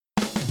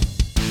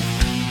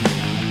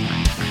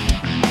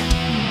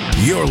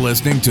You're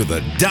listening to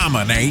the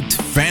Dominate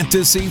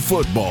Fantasy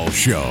Football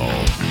Show.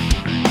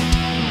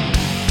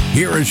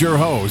 Here is your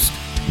host,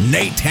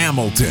 Nate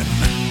Hamilton.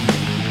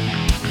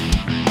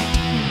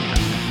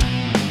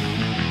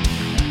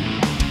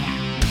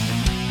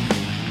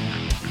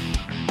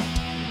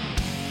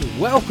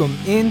 Welcome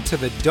into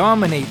the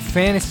Dominate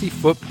Fantasy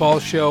Football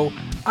Show.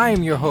 I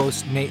am your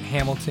host, Nate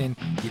Hamilton.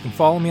 You can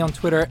follow me on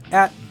Twitter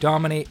at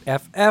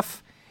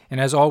DominateFF. And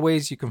as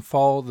always, you can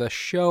follow the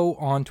show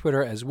on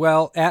Twitter as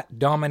well at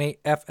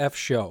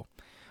DominateFF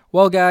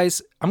Well,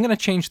 guys, I'm going to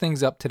change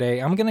things up today.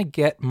 I'm going to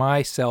get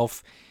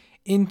myself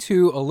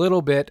into a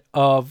little bit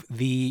of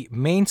the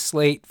main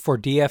slate for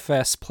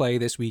DFS play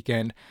this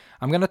weekend.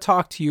 I'm going to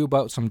talk to you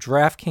about some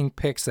DraftKings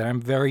picks that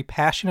I'm very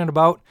passionate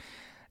about.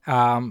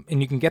 And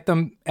you can get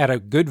them at a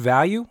good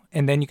value,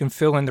 and then you can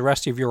fill in the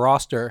rest of your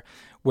roster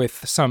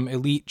with some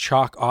elite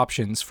chalk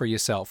options for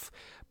yourself.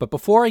 But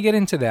before I get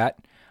into that,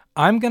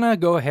 I'm going to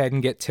go ahead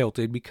and get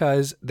tilted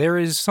because there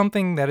is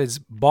something that is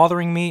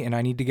bothering me and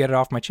I need to get it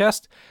off my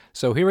chest.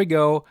 So here we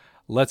go.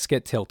 Let's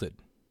get tilted.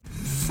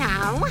 So,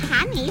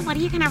 honey, what are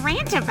you going to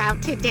rant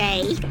about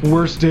today?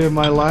 Worst day of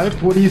my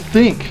life? What do you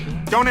think?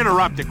 Don't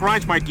interrupt. It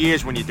grinds my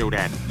gears when you do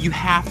that. You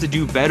have to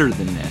do better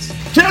than this.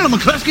 Tell him,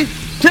 McCluskey.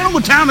 Tell him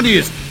what time it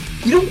is.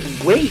 You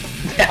don't wait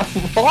that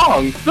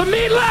long. The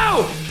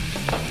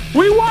meatloaf!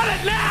 We want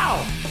it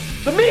now!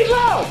 The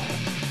meatloaf!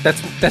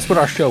 That's what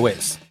our show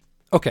is.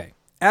 Okay.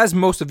 As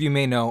most of you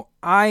may know,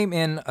 I'm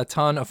in a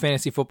ton of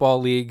fantasy football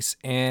leagues,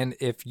 and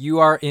if you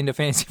are into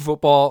fantasy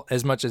football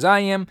as much as I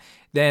am,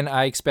 then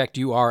I expect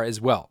you are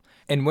as well.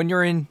 And when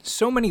you're in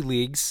so many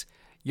leagues,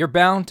 you're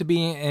bound to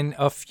be in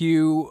a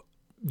few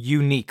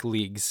unique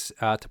leagues,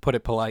 to put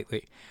it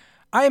politely.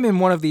 I am in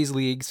one of these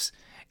leagues,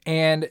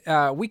 and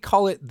we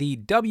call it the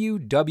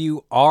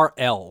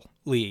WWRL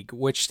League,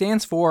 which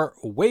stands for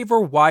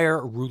Waiver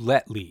Wire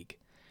Roulette League.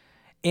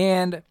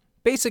 And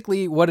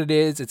basically what it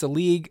is, it's a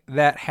league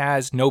that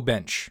has no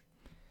bench.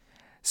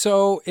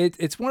 So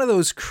it's one of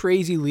those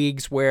crazy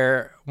leagues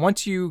where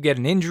once you get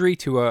an injury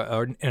to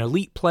an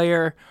elite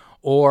player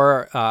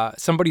or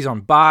somebody's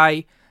on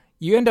bye,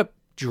 you end up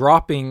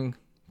dropping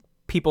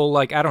people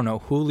like, I don't know,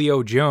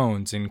 Julio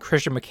Jones and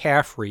Christian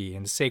McCaffrey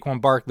and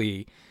Saquon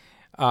Barkley,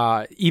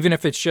 even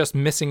if it's just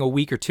missing a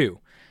week or two.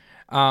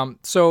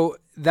 So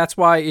that's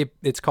why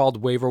it's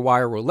called Waiver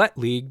Wire Roulette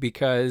League,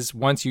 because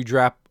once you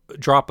drop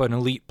an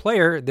elite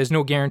player, there's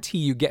no guarantee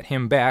you get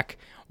him back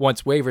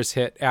once waivers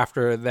hit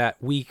after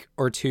that week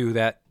or two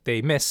that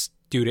they miss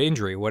due to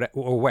injury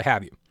or what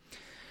have you.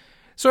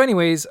 So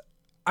anyways,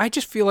 I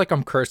just feel like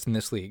I'm cursed in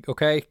this league,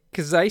 okay?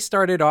 Because I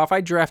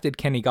drafted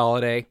Kenny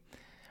Golladay.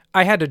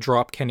 I had to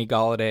drop Kenny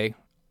Golladay.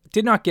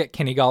 Did not get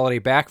Kenny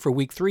Golladay back for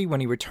week 3 when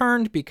he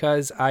returned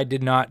because I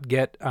did not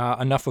get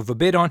enough of a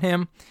bid on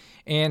him,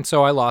 and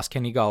so I lost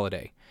Kenny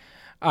Golladay.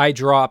 I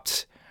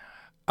dropped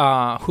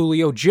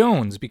Julio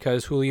Jones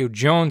because Julio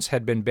Jones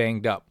had been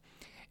banged up.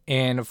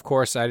 And of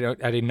course, I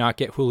did not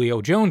get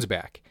Julio Jones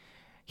back.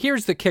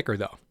 Here's the kicker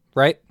though,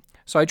 right?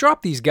 So I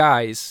dropped these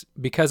guys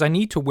because I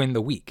need to win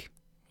the week.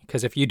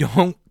 Because if you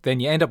don't, then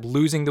you end up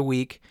losing the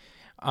week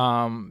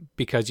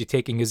because you're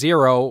taking a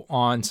 0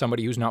 on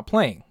somebody who's not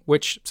playing,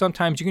 which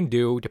sometimes you can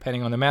do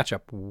depending on the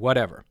matchup,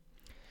 whatever.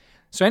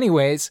 So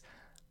anyways,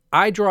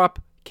 I drop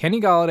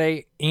Kenny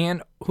Golladay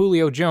and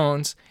Julio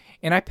Jones,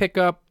 and I pick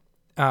up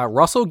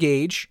Russell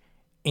Gage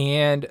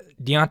and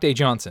Deontay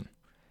Johnson.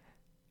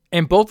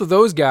 And both of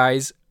those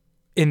guys,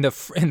 in the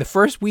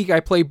first week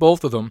I play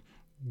both of them,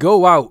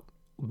 go out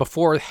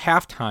before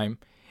halftime,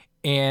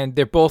 and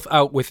they're both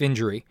out with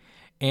injury.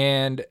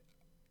 And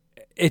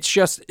it's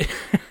just...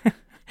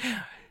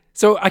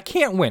 So I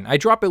can't win. I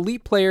drop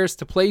elite players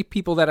to play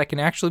people that I can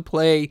actually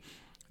play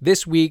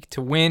this week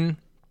to win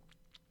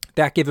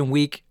that given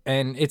week,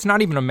 and it's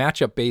not even a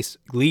matchup-based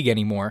league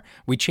anymore.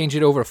 We changed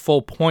it over to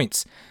full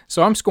points.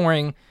 So I'm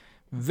scoring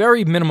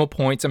very minimal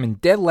points. I'm in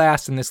dead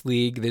last in this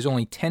league. There's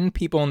only 10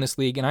 people in this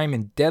league, and I'm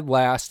in dead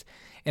last.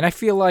 And I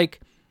feel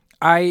like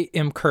I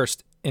am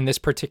cursed in this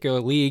particular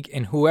league,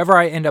 and whoever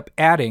I end up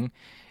adding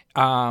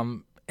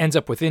ends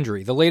up with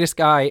injury. The latest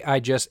guy I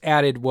just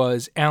added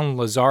was Allen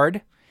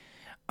Lazard.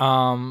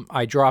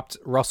 I dropped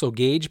Russell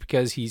Gage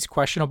because he's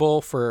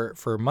questionable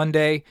for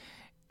Monday,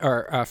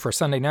 or for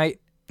Sunday night.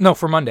 No,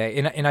 for Monday.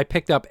 And I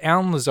picked up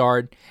Allen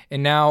Lazard,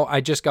 and now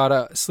I just got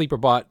a sleeper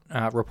bot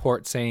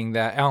report saying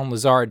that Allen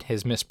Lazard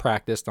has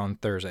mispracticed on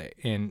Thursday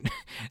and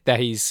that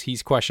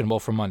he's questionable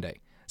for Monday.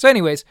 So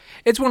anyways,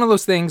 it's one of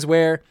those things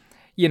where,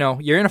 you know,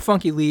 you're in a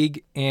funky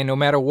league, and no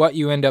matter what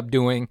you end up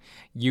doing,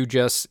 you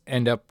just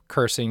end up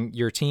cursing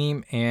your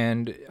team,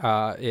 and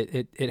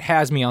it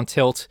has me on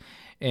tilt.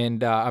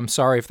 And I'm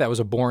sorry if that was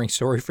a boring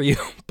story for you,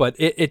 but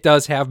it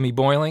does have me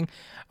boiling.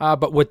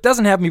 But what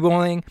doesn't have me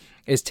boiling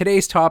is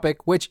today's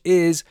topic, which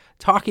is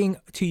talking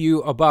to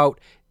you about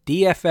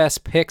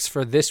DFS picks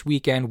for this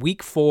weekend,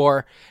 week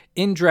 4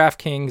 in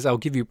DraftKings. I'll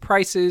give you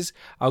prices.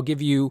 I'll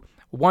give you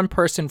one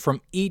person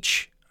from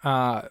each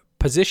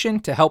position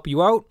to help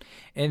you out.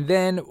 And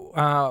then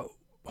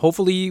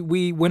hopefully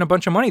we win a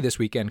bunch of money this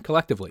weekend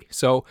collectively.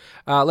 So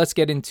let's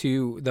get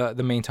into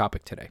the main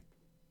topic today.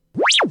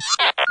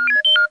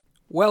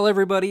 Well,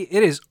 everybody,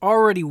 it is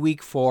already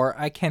week 4.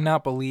 I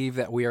cannot believe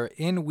that we are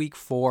in week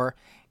 4,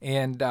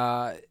 and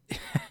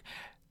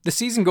the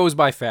season goes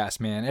by fast,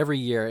 man. Every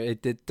year.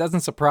 It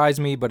doesn't surprise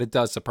me, but it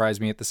does surprise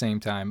me at the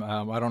same time.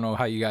 I don't know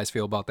how you guys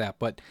feel about that,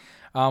 but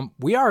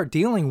we are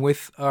dealing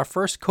with our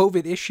first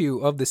COVID issue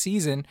of the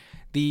season.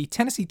 The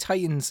Tennessee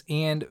Titans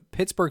and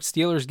Pittsburgh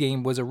Steelers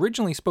game was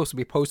originally supposed to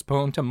be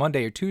postponed to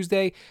Monday or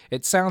Tuesday.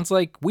 It sounds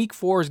like week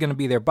 4 is going to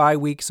be their bye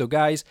week. So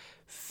guys,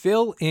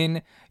 fill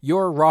in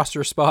your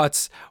roster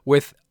spots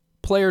with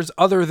players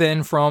other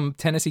than from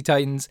Tennessee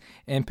Titans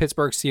and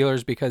Pittsburgh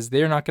Steelers, because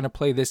they're not going to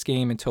play this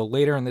game until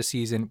later in the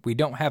season. We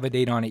don't have a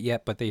date on it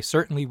yet, but they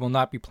certainly will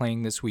not be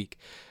playing this week.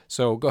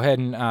 So go ahead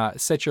and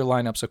set your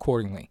lineups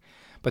accordingly.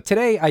 But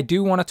today I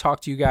do want to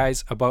talk to you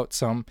guys about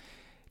some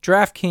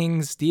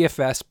DraftKings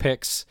DFS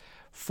picks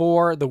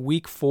for the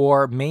week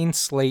 4 main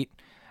slate,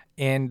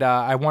 and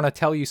I want to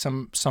tell you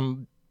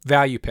some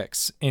value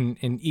picks in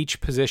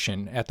each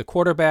position at the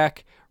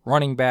quarterback,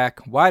 running back,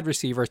 wide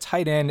receiver,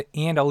 tight end,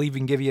 and I'll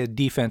even give you a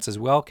defense as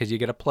well, because you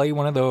got to play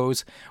one of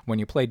those when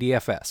you play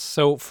DFS.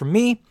 So for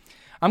me,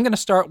 I'm going to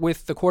start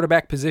with the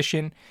quarterback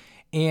position,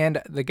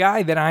 and the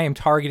guy that I am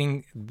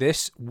targeting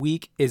this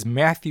week is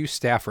Matthew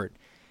Stafford.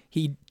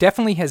 He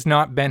definitely has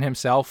not been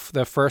himself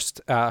the first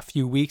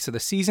few weeks of the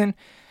season,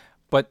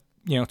 but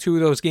 2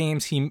 of those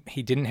games he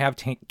didn't have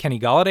Kenny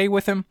Golladay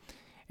with him,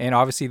 and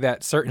obviously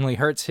that certainly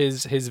hurts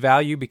his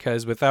value,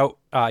 because without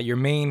your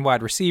main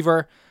wide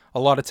receiver, a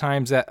lot of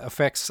times that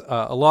affects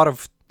a lot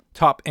of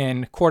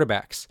top-end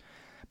quarterbacks.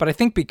 But I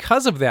think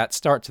because of that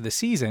start to the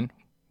season,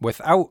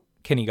 without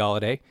Kenny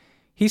Golladay,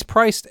 he's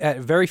priced at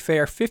very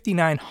fair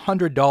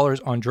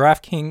 $5,900 on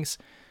DraftKings.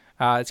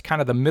 It's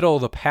kind of the middle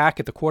of the pack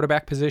at the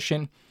quarterback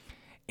position.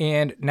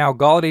 And now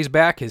Galladay's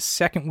back, his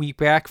second week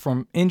back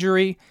from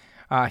injury.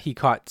 He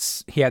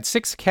had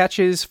 6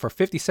 catches for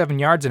 57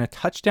 yards and a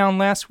touchdown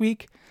last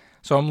week.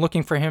 So I'm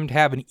looking for him to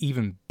have an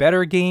even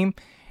better game.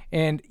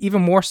 And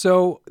even more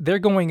so, they're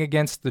going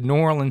against the New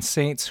Orleans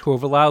Saints, who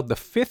have allowed the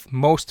 5th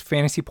most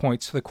fantasy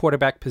points to the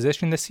quarterback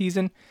position this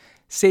season.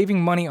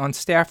 Saving money on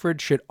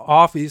Stafford should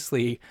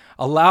obviously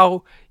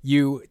allow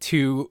you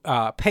to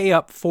pay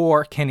up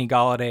for Kenny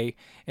Golladay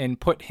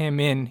and put him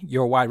in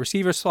your wide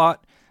receiver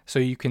slot, so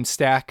you can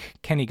stack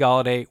Kenny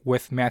Golladay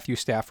with Matthew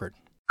Stafford.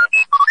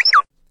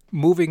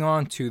 Moving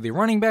on to the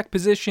running back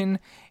position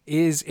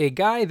is a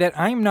guy that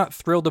I'm not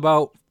thrilled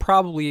about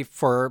probably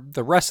for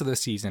the rest of the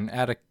season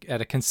at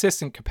a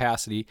consistent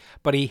capacity,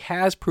 but he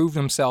has proved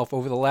himself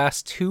over the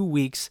last 2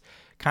 weeks,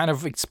 kind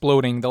of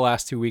exploding the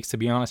last 2 weeks, to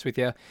be honest with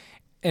you.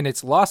 And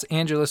it's Los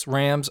Angeles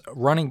Rams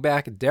running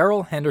back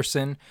Darrell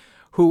Henderson,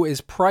 who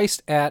is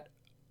priced at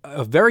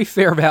a very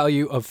fair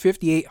value of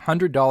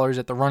 $5,800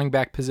 at the running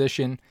back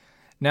position.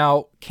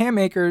 Now, Cam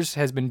Akers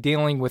has been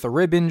dealing with a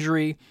rib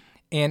injury,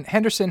 and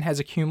Henderson has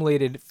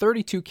accumulated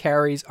 32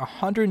 carries,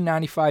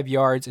 195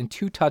 yards, and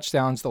 2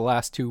 touchdowns the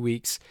last 2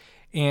 weeks.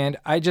 And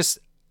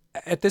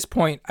at this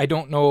point, I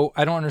don't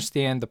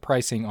understand the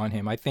pricing on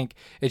him. I think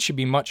it should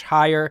be much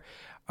higher.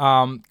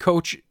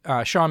 Coach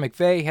Sean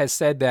McVay has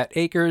said that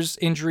Akers'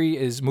 injury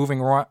is moving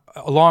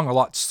along a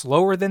lot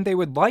slower than they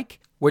would like,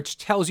 which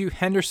tells you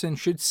Henderson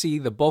should see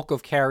the bulk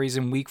of carries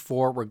in week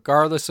 4,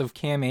 regardless of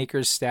Cam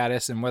Akers'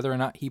 status and whether or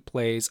not he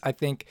plays. I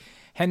think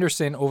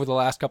Henderson over the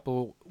last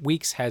couple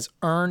weeks has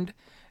earned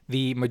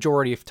the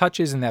majority of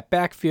touches in that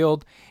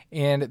backfield.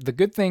 And the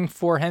good thing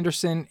for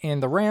Henderson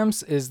and the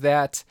Rams is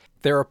that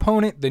their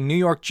opponent, the New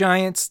York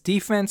Giants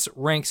defense,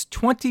 ranks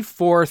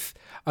 24th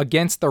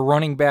against the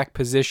running back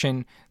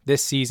position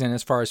this season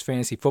as far as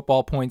fantasy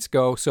football points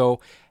go. So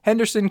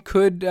Henderson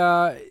could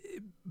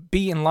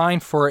be in line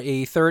for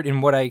a third,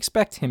 and what I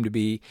expect him to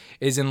be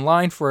is in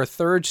line for a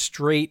third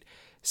straight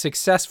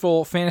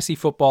successful fantasy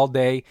football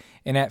day.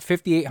 And at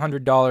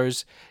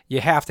 $5,800,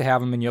 you have to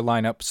have him in your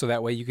lineup, so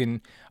that way you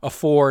can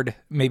afford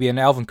maybe an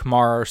Alvin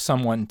Kamara or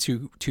someone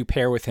to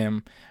pair with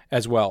him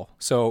as well.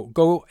 So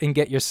go and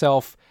get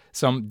yourself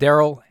some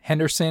Darrell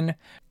Henderson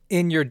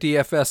in your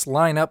DFS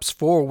lineups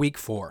for week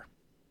 4.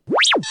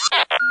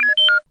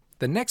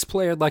 The next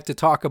player I'd like to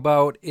talk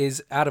about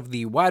is out of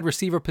the wide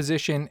receiver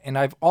position, and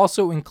I've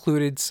also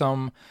included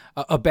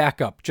a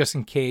backup just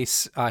in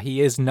case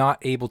he is not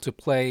able to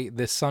play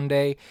this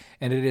Sunday,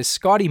 and it is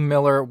Scotty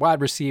Miller,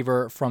 wide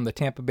receiver from the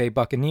Tampa Bay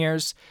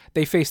Buccaneers.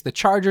 They face the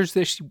Chargers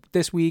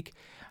this week.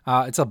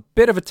 It's a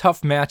bit of a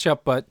tough matchup,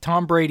 but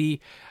Tom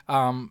Brady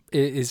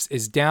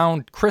is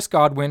down. Chris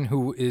Godwin,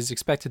 who is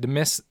expected to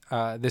miss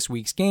this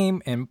week's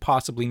game and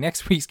possibly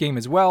next week's game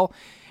as well.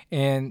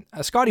 And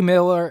Scotty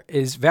Miller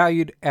is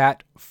valued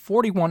at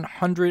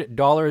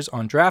 $4,100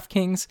 on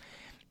DraftKings,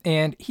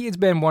 and he has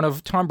been one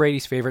of Tom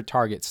Brady's favorite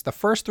targets. The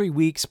first 3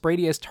 weeks,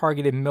 Brady has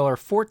targeted Miller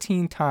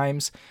 14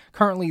 times,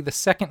 currently the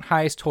second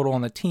highest total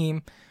on the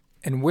team.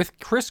 And with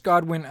Chris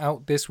Godwin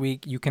out this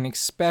week, you can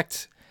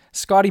expect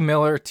Scotty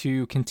Miller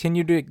to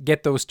continue to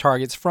get those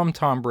targets from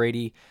Tom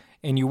Brady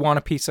and you want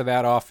a piece of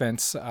that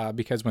offense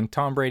because when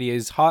Tom Brady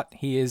is hot,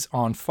 he is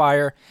on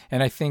fire,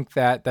 and I think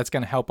that that's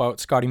going to help out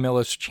Scotty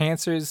Miller's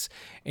chances.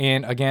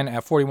 And again,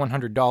 at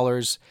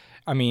 $4,100,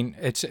 I mean,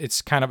 it's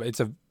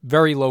a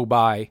very low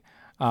buy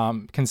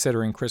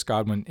considering Chris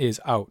Godwin is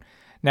out.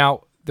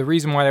 Now, the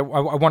reason why I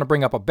want to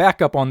bring up a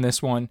backup on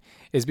this one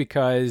is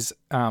because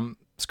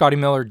Scotty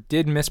Miller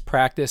did miss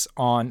practice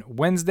on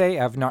Wednesday.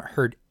 I've not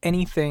heard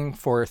anything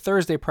for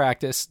Thursday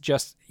practice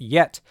just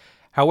yet.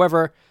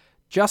 However,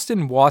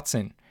 Justin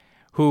Watson,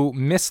 who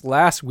missed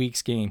last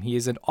week's game, he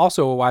is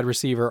also a wide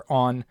receiver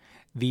on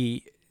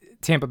the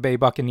Tampa Bay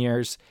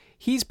Buccaneers.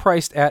 He's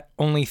priced at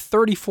only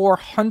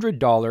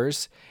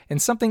 $3,400.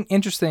 And something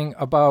interesting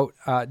about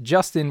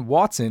Justin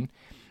Watson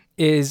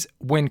is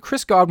when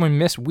Chris Godwin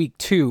missed week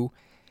 2,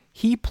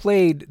 he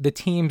played the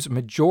team's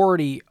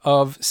majority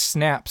of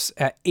snaps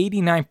at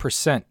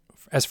 89%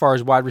 as far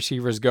as wide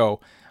receivers go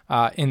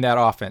in that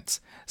offense.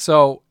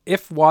 So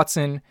if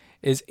Watson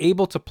is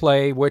able to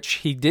play, which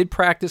he did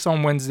practice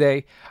on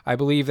Wednesday, I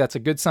believe that's a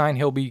good sign.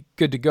 He'll be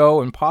good to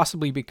go and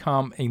possibly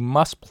become a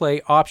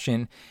must-play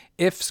option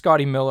if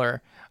Scotty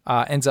Miller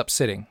ends up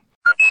sitting.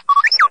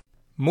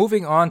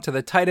 Moving on to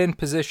the tight end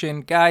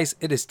position, guys,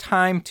 it is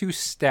time to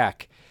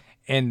stack.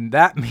 And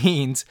that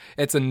means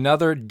it's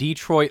another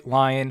Detroit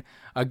Lion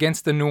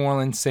against the New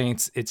Orleans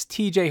Saints. It's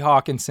TJ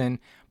Hawkinson,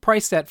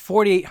 priced at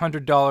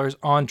 $4,800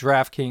 on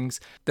DraftKings.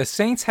 The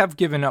Saints have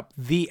given up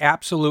the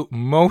absolute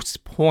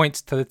most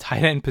points to the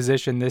tight end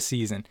position this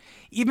season.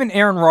 Even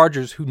Aaron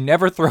Rodgers, who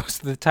never throws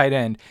to the tight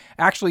end,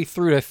 actually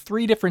threw to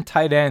 3 different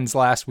tight ends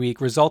last week,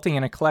 resulting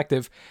in a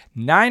collective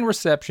 9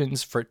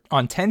 receptions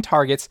on 10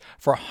 targets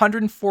for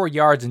 104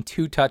 yards and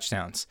 2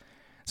 touchdowns.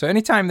 So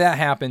anytime that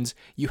happens,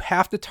 you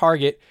have to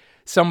target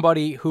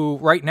somebody who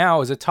right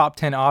now is a top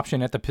 10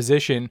 option at the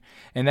position,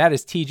 and that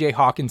is TJ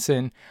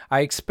Hawkinson.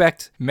 I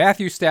expect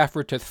Matthew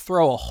Stafford to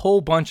throw a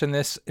whole bunch in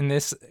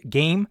this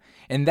game,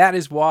 and that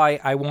is why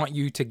I want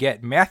you to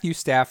get Matthew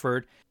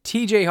Stafford,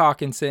 TJ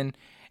Hawkinson,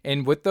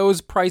 and with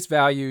those price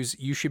values,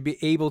 you should be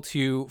able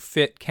to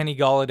fit Kenny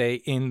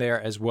Golladay in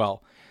there as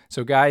well.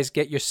 So guys,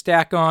 get your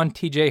stack on.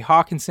 TJ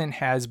Hawkinson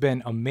has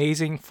been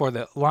amazing for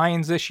the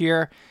Lions this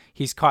year.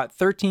 He's caught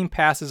 13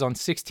 passes on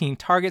 16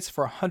 targets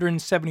for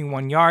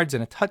 171 yards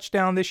and a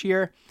touchdown this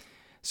year.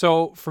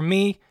 So for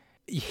me,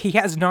 he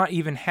has not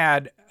even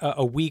had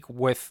a week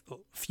with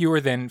fewer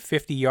than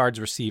 50 yards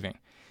receiving.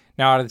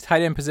 Now, out of the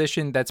tight end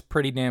position, that's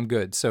pretty damn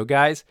good. So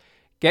guys,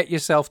 get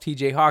yourself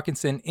TJ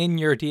Hawkinson in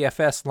your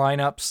DFS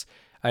lineups.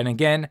 And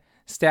again,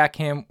 stack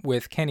him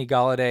with Kenny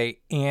Golladay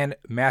and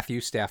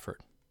Matthew Stafford.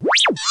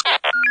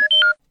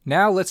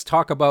 Now let's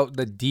talk about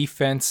the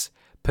defense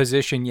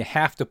position you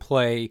have to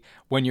play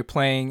when you're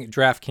playing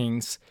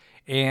DraftKings.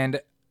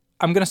 And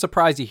I'm going to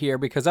surprise you here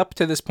because up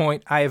to this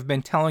point, I have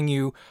been telling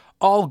you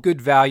all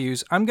good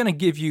values. I'm going to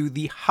give you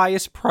the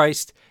highest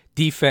priced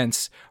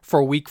defense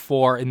for week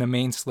 4 in the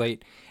main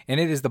slate, and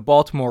it is the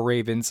Baltimore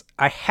Ravens.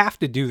 I have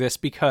to do this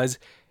because,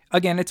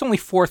 again, it's only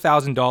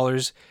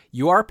 $4,000.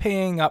 You are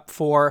paying up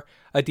for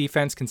a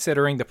defense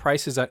considering the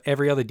prices of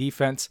every other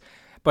defense.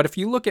 But if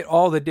you look at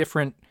all the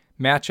different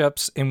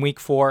matchups in week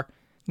 4,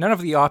 none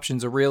of the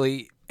options are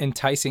really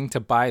enticing to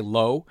buy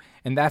low,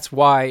 and that's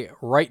why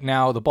right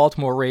now the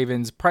Baltimore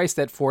Ravens, priced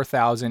at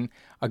 $4,000,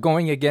 are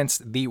going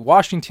against the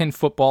Washington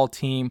football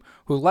team,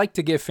 who like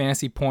to give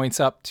fantasy points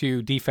up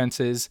to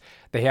defenses.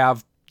 They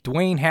have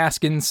Dwayne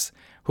Haskins,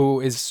 who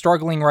is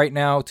struggling right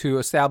now to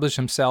establish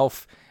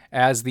himself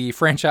as the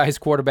franchise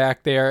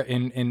quarterback there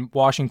in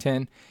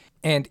Washington.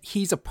 And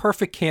he's a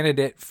perfect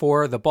candidate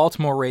for the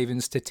Baltimore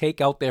Ravens to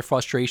take out their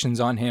frustrations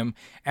on him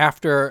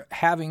after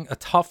having a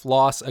tough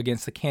loss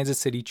against the Kansas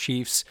City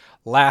Chiefs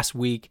last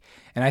week.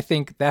 And I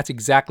think that's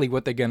exactly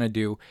what they're going to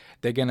do.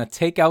 They're going to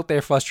take out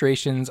their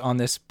frustrations on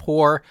this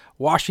poor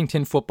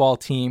Washington football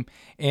team,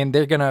 and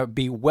they're going to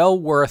be well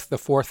worth the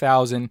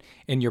 $4,000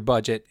 in your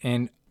budget.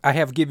 And I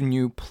have given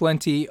you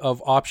plenty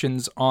of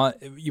options on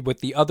with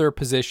the other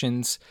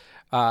positions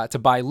to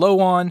buy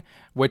low on,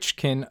 which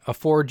can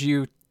afford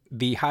you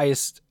the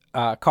highest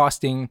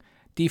costing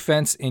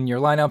defense in your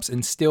lineups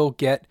and still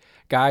get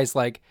guys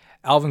like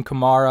Alvin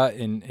Kamara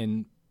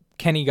and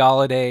Kenny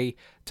Golladay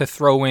to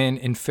throw in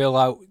and fill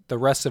out the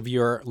rest of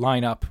your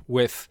lineup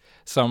with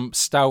some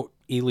stout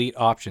elite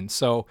options.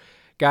 So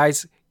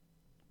guys,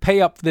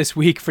 pay up this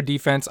week for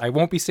defense. I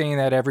won't be saying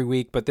that every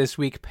week, but this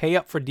week, pay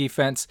up for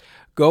defense.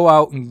 Go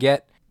out and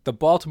get the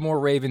Baltimore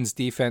Ravens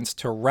defense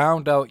to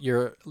round out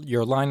your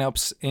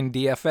lineups in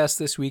DFS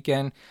this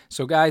weekend.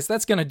 So guys,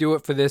 that's going to do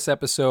it for this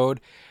episode.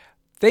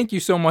 Thank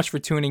you so much for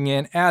tuning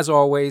in. As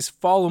always,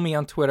 follow me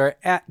on Twitter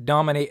at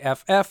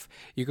DominateFF.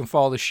 You can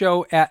follow the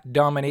show at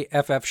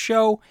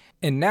DominateFFShow.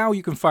 And now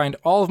you can find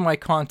all of my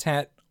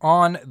content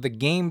on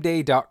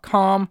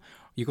thegameday.com.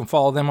 You can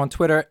follow them on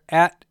Twitter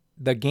at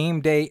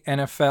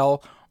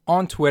thegamedayNFL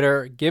on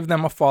Twitter. Give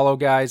them a follow,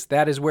 guys.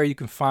 That is where you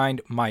can find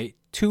my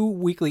 2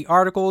 weekly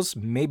articles,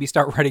 maybe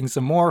start writing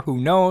some more, who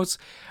knows.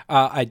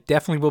 I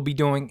definitely will be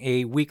doing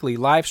a weekly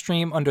live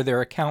stream under their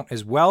account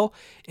as well,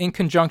 in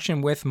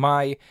conjunction with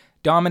my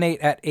Dominate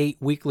at 8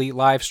 weekly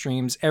live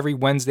streams every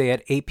Wednesday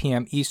at 8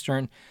 p.m.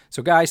 Eastern.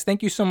 So guys,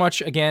 thank you so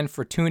much again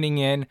for tuning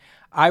in.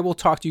 I will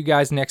talk to you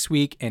guys next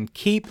week, and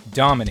keep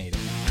dominating.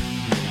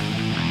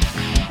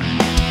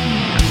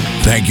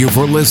 Thank you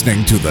for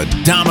listening to the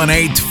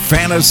Dominate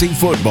Fantasy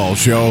Football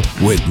Show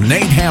with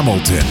Nate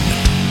Hamilton.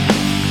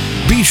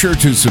 Be sure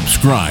to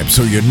subscribe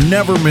so you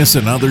never miss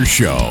another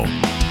show.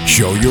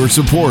 Show your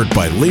support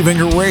by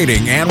leaving a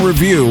rating and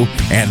review,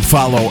 and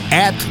follow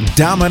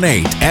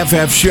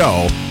 @DominateFF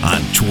Show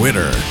on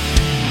Twitter.